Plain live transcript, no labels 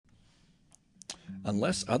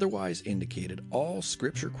Unless otherwise indicated, all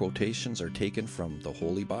scripture quotations are taken from the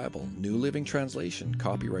Holy Bible, New Living Translation,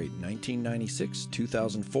 copyright 1996,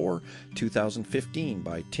 2004, 2015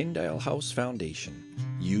 by Tyndale House Foundation.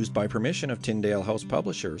 Used by permission of Tyndale House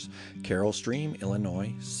Publishers, Carroll Stream,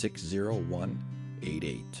 Illinois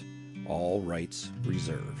 60188. All rights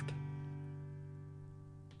reserved.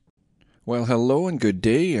 Well, hello and good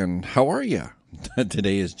day, and how are you?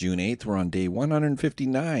 Today is June 8th. We're on day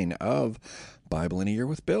 159 of Bible in a Year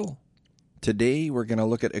with Bill. Today we're going to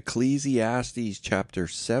look at Ecclesiastes chapter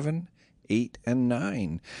 7, 8, and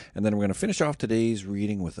 9. And then we're going to finish off today's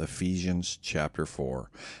reading with Ephesians chapter 4.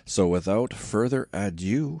 So without further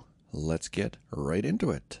ado, let's get right into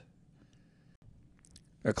it.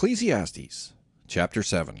 Ecclesiastes chapter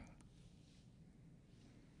 7.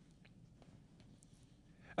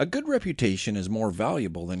 A good reputation is more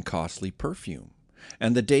valuable than costly perfume,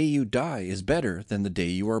 and the day you die is better than the day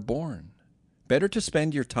you are born. Better to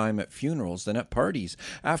spend your time at funerals than at parties.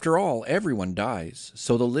 After all, everyone dies,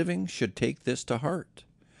 so the living should take this to heart.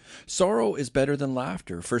 Sorrow is better than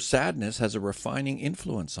laughter, for sadness has a refining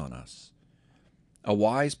influence on us. A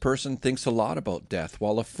wise person thinks a lot about death,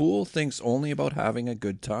 while a fool thinks only about having a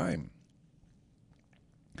good time.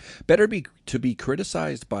 Better to be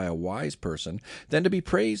criticized by a wise person than to be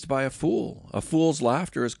praised by a fool. A fool's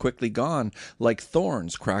laughter is quickly gone, like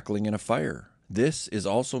thorns crackling in a fire. This is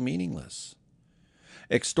also meaningless.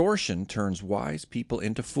 Extortion turns wise people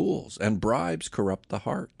into fools, and bribes corrupt the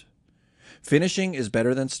heart. Finishing is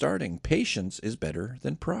better than starting. Patience is better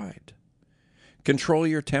than pride. Control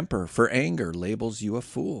your temper, for anger labels you a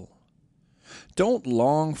fool. Don't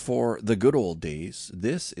long for the good old days.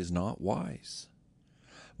 This is not wise.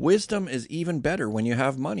 Wisdom is even better when you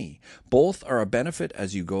have money. Both are a benefit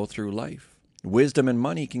as you go through life. Wisdom and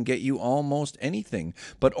money can get you almost anything,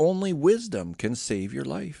 but only wisdom can save your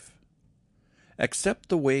life. Accept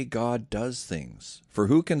the way God does things, for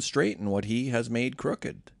who can straighten what He has made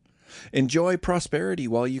crooked? Enjoy prosperity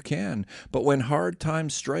while you can, but when hard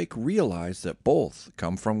times strike, realize that both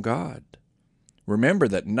come from God. Remember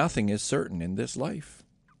that nothing is certain in this life.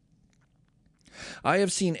 I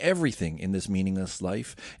have seen everything in this meaningless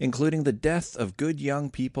life, including the death of good young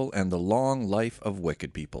people and the long life of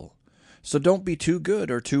wicked people. So don't be too good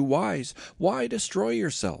or too wise. Why destroy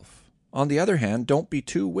yourself? On the other hand, don't be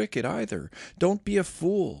too wicked either. Don't be a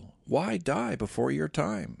fool. Why die before your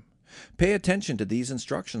time? Pay attention to these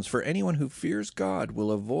instructions, for anyone who fears God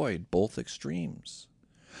will avoid both extremes.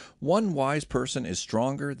 One wise person is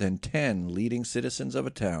stronger than 10 leading citizens of a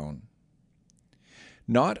town.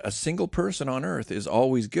 Not a single person on earth is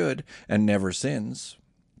always good and never sins.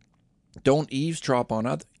 Don't eavesdrop on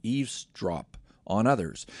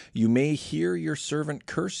others. You may hear your servant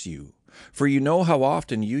curse you, for you know how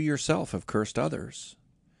often you yourself have cursed others.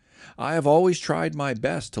 I have always tried my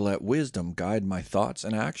best to let wisdom guide my thoughts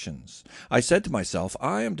and actions. I said to myself,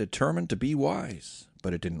 I am determined to be wise,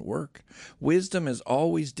 but it didn't work. Wisdom is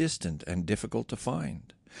always distant and difficult to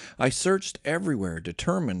find. I searched everywhere,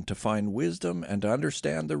 determined to find wisdom and to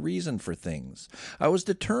understand the reason for things. I was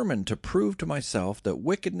determined to prove to myself that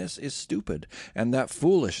wickedness is stupid and that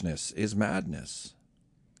foolishness is madness.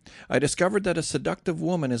 I discovered that a seductive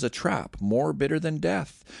woman is a trap, more bitter than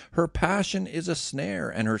death. Her passion is a snare,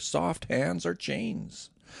 and her soft hands are chains.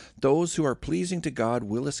 Those who are pleasing to God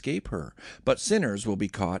will escape her, but sinners will be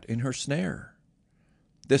caught in her snare.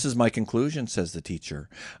 This is my conclusion, says the teacher.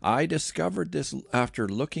 I discovered this after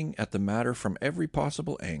looking at the matter from every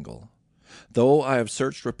possible angle. Though I have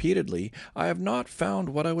searched repeatedly, I have not found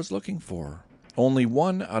what I was looking for. Only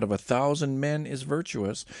 1 out of 1,000 men is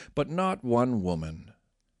virtuous, but not 1 woman.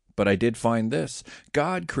 But I did find this.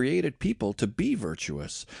 God created people to be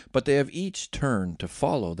virtuous, but they have each turned to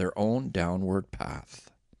follow their own downward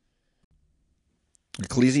path.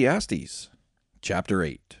 Ecclesiastes chapter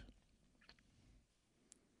 8.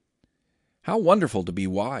 How wonderful to be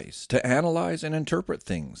wise, to analyze and interpret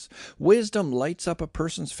things. Wisdom lights up a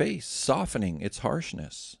person's face, softening its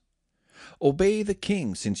harshness. Obey the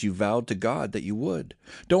king, since you vowed to God that you would.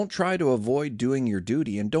 Don't try to avoid doing your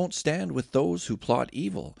duty, and don't stand with those who plot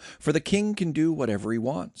evil, for the king can do whatever he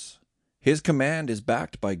wants. His command is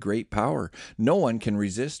backed by great power. No one can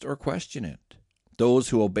resist or question it. Those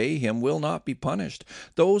who obey him will not be punished.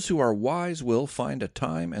 Those who are wise will find a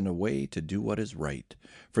time and a way to do what is right.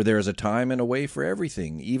 For there is a time and a way for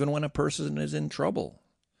everything, even when a person is in trouble.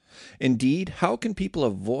 Indeed, how can people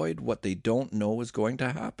avoid what they don't know is going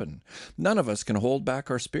to happen? None of us can hold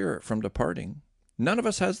back our spirit from departing. None of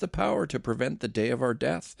us has the power to prevent the day of our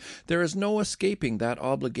death. There is no escaping that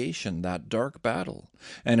obligation, that dark battle.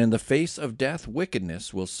 And in the face of death,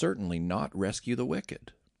 wickedness will certainly not rescue the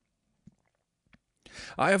wicked.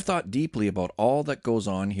 I have thought deeply about all that goes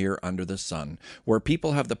on here under the sun, where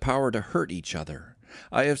people have the power to hurt each other.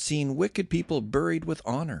 I have seen wicked people buried with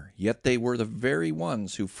honor, yet they were the very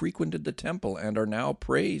ones who frequented the temple and are now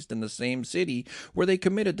praised in the same city where they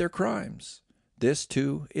committed their crimes. This,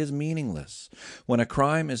 too, is meaningless. When a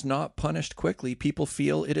crime is not punished quickly, people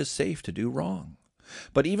feel it is safe to do wrong.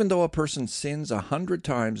 But even though a person sins 100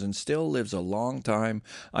 times and still lives a long time,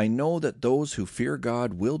 I know that those who fear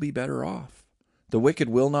God will be better off. The wicked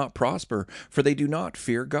will not prosper, for they do not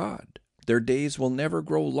fear God. Their days will never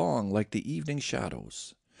grow long like the evening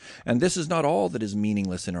shadows. And this is not all that is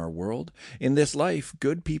meaningless in our world. In this life,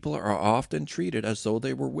 good people are often treated as though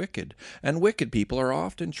they were wicked, and wicked people are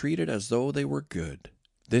often treated as though they were good.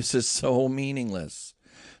 This is so meaningless.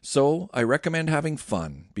 So I recommend having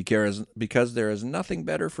fun, because there is nothing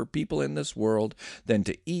better for people in this world than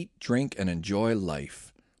to eat, drink, and enjoy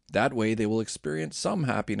life. That way they will experience some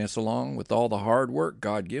happiness along with all the hard work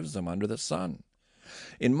God gives them under the sun.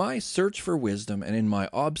 In my search for wisdom and in my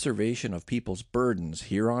observation of people's burdens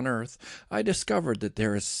here on earth, I discovered that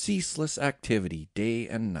there is ceaseless activity day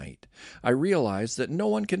and night. I realized that no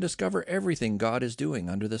one can discover everything God is doing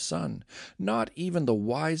under the sun. Not even the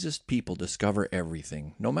wisest people discover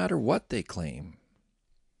everything, no matter what they claim.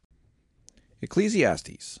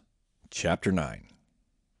 Ecclesiastes, chapter 9.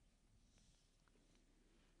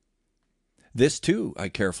 This, too, I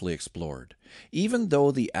carefully explored. Even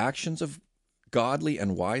though the actions of godly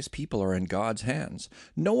and wise people are in God's hands,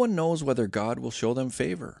 no one knows whether God will show them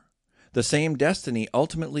favor. The same destiny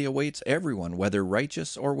ultimately awaits everyone, whether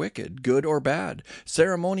righteous or wicked, good or bad,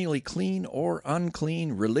 ceremonially clean or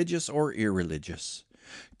unclean, religious or irreligious.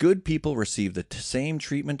 Good people receive the same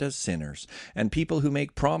treatment as sinners, and people who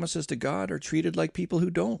make promises to God are treated like people who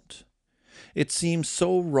don't. It seems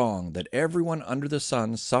so wrong that everyone under the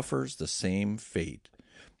sun suffers the same fate.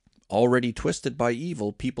 Already twisted by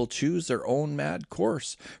evil, people choose their own mad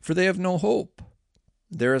course, for they have no hope.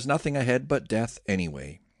 There is nothing ahead but death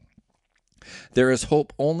anyway. There is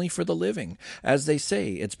hope only for the living. As they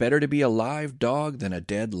say, it's better to be a live dog than a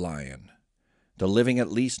dead lion. The living at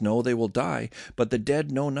least know they will die, but the dead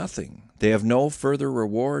know nothing. They have no further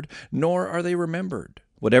reward, nor are they remembered.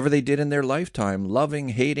 Whatever they did in their lifetime, loving,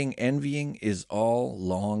 hating, envying, is all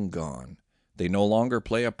long gone. They no longer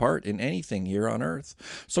play a part in anything here on earth.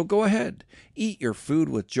 So go ahead, eat your food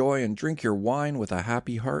with joy and drink your wine with a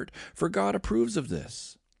happy heart, for God approves of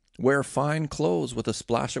this. Wear fine clothes with a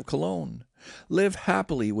splash of cologne. Live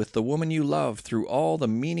happily with the woman you love through all the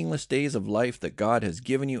meaningless days of life that God has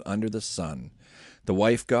given you under the sun. The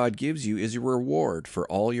wife God gives you is your reward for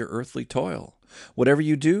all your earthly toil. Whatever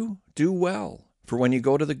you do, do well, for when you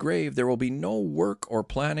go to the grave, there will be no work or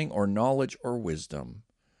planning or knowledge or wisdom.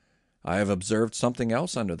 I have observed something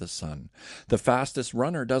else under the sun. The fastest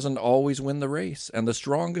runner doesn't always win the race, and the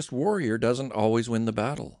strongest warrior doesn't always win the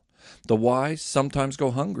battle. The wise sometimes go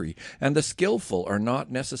hungry, and the skillful are not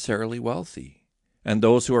necessarily wealthy. And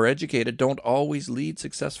those who are educated don't always lead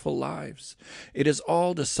successful lives. It is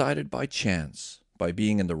all decided by chance, by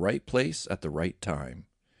being in the right place at the right time.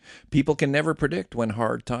 People can never predict when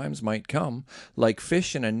hard times might come. Like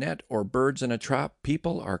fish in a net or birds in a trap,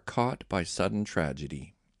 people are caught by sudden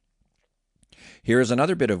tragedy. Here is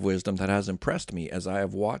another bit of wisdom that has impressed me as I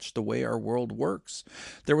have watched the way our world works.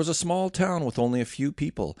 There was a small town with only a few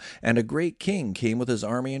people, and a great king came with his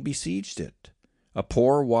army and besieged it. A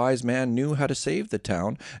poor, wise man knew how to save the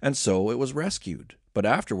town, and so it was rescued. But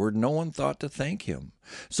afterward no one thought to thank him.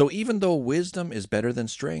 So even though wisdom is better than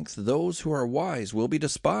strength, those who are wise will be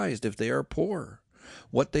despised if they are poor.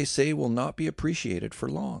 What they say will not be appreciated for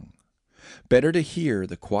long. Better to hear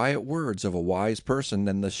the quiet words of a wise person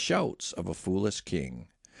than the shouts of a foolish king.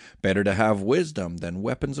 Better to have wisdom than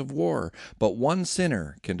weapons of war, but one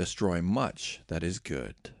sinner can destroy much that is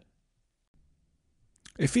good.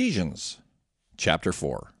 Ephesians, chapter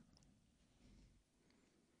 4.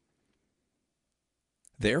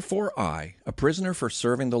 Therefore I, a prisoner for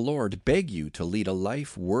serving the Lord, beg you to lead a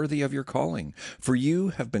life worthy of your calling, for you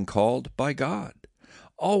have been called by God.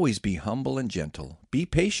 Always be humble and gentle. Be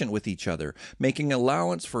patient with each other, making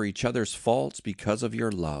allowance for each other's faults because of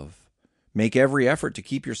your love. Make every effort to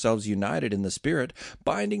keep yourselves united in the Spirit,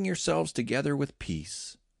 binding yourselves together with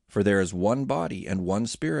peace. For there is one body and one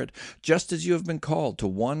Spirit, just as you have been called to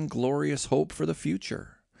one glorious hope for the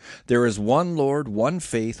future. There is one Lord, one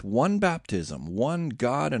faith, one baptism, one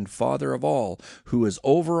God and Father of all, who is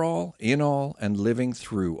over all, in all, and living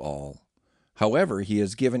through all. However, he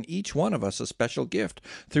has given each one of us a special gift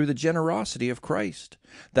through the generosity of Christ.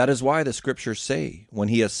 That is why the Scriptures say, when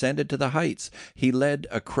he ascended to the heights, he led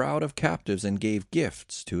a crowd of captives and gave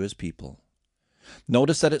gifts to his people.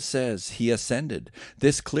 Notice that it says he ascended.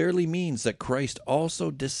 This clearly means that Christ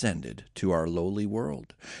also descended to our lowly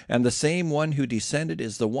world. And the same one who descended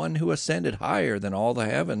is the one who ascended higher than all the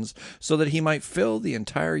heavens, so that he might fill the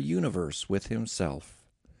entire universe with himself.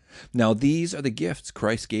 Now these are the gifts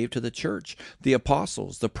Christ gave to the church: the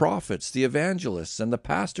apostles, the prophets, the evangelists, and the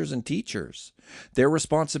pastors and teachers. Their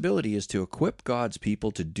responsibility is to equip God's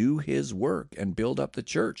people to do his work and build up the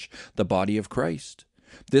church, the body of Christ.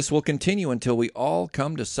 This will continue until we all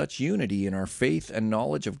come to such unity in our faith and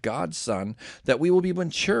knowledge of God's Son that we will be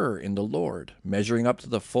mature in the Lord, measuring up to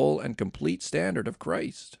the full and complete standard of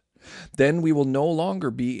Christ. Then we will no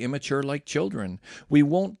longer be immature like children. We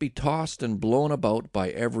won't be tossed and blown about by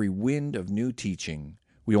every wind of new teaching.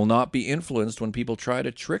 We will not be influenced when people try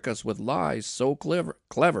to trick us with lies so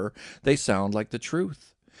clever they sound like the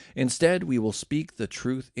truth. Instead, we will speak the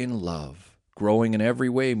truth in love, growing in every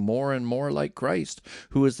way more and more like Christ,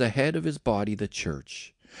 who is the head of his body, the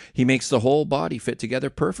church. He makes the whole body fit together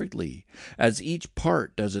perfectly. As each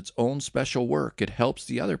part does its own special work, it helps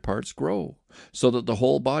the other parts grow, so that the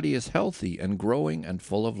whole body is healthy and growing and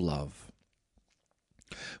full of love.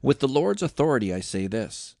 With the Lord's authority I say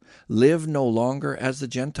this: live no longer as the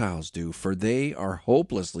Gentiles do, for they are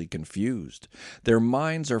hopelessly confused. Their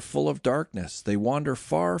minds are full of darkness. They wander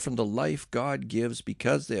far from the life God gives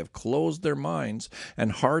because they have closed their minds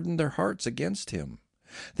and hardened their hearts against him.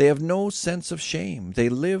 They have no sense of shame. They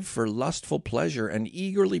live for lustful pleasure and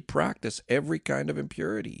eagerly practice every kind of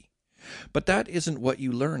impurity. But that isn't what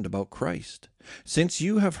you learned about Christ. Since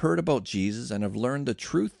you have heard about Jesus and have learned the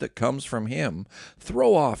truth that comes from him,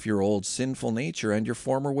 throw off your old sinful nature and your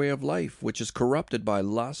former way of life, which is corrupted by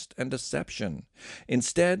lust and deception.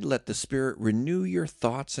 Instead, let the Spirit renew your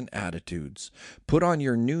thoughts and attitudes. Put on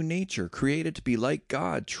your new nature, created to be like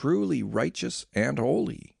God, truly righteous and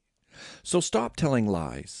holy. So stop telling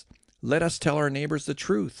lies. Let us tell our neighbors the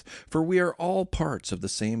truth, for we are all parts of the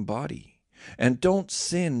same body. And don't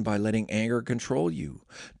sin by letting anger control you.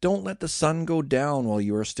 Don't let the sun go down while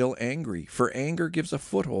you are still angry, for anger gives a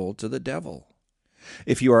foothold to the devil.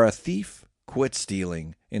 If you are a thief, quit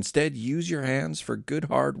stealing. Instead, use your hands for good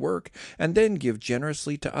hard work, and then give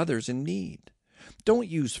generously to others in need. Don't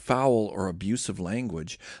use foul or abusive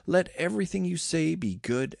language. Let everything you say be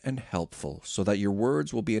good and helpful, so that your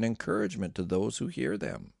words will be an encouragement to those who hear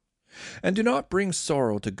them. And do not bring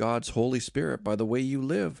sorrow to God's Holy Spirit by the way you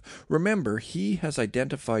live. Remember, he has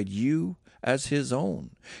identified you as his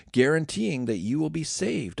own, guaranteeing that you will be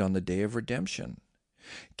saved on the day of redemption.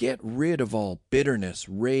 Get rid of all bitterness,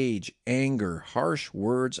 rage, anger, harsh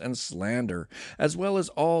words, and slander, as well as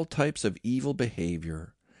all types of evil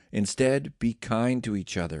behavior. Instead, be kind to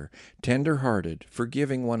each other, tender-hearted,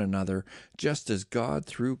 forgiving one another, just as God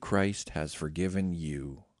through Christ has forgiven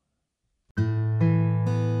you.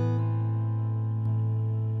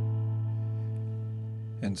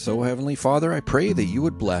 And so, Heavenly Father, I pray that you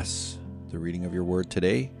would bless the reading of your word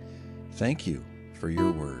today. Thank you for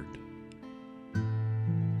your word.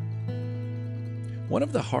 One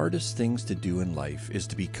of the hardest things to do in life is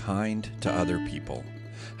to be kind to other people.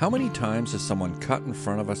 How many times has someone cut in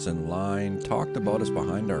front of us in line, talked about us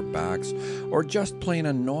behind our backs, or just plain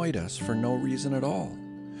annoyed us for no reason at all?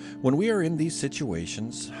 When we are in these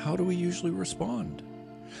situations, how do we usually respond?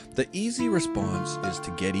 The easy response is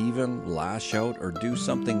to get even, lash out, or do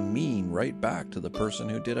something mean right back to the person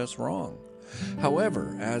who did us wrong.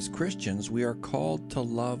 However, as Christians, we are called to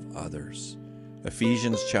love others.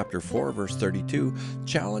 Ephesians chapter 4, verse 32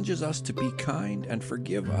 challenges us to be kind and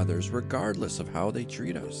forgive others regardless of how they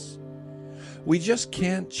treat us. We just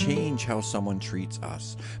can't change how someone treats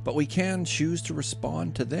us, but we can choose to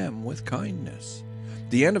respond to them with kindness.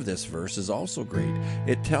 The end of this verse is also great.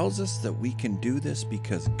 It tells us that we can do this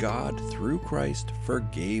because God, through Christ,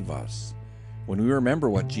 forgave us. When we remember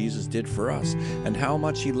what Jesus did for us and how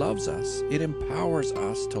much he loves us, it empowers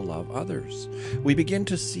us to love others. We begin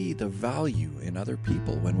to see the value in other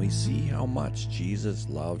people when we see how much Jesus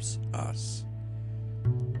loves us.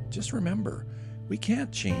 Just remember, we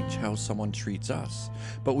can't change how someone treats us,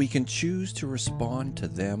 but we can choose to respond to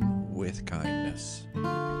them with kindness.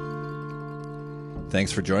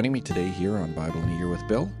 Thanks for joining me today here on Bible in a Year with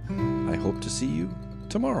Bill. I hope to see you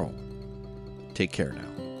tomorrow. Take care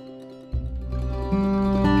now.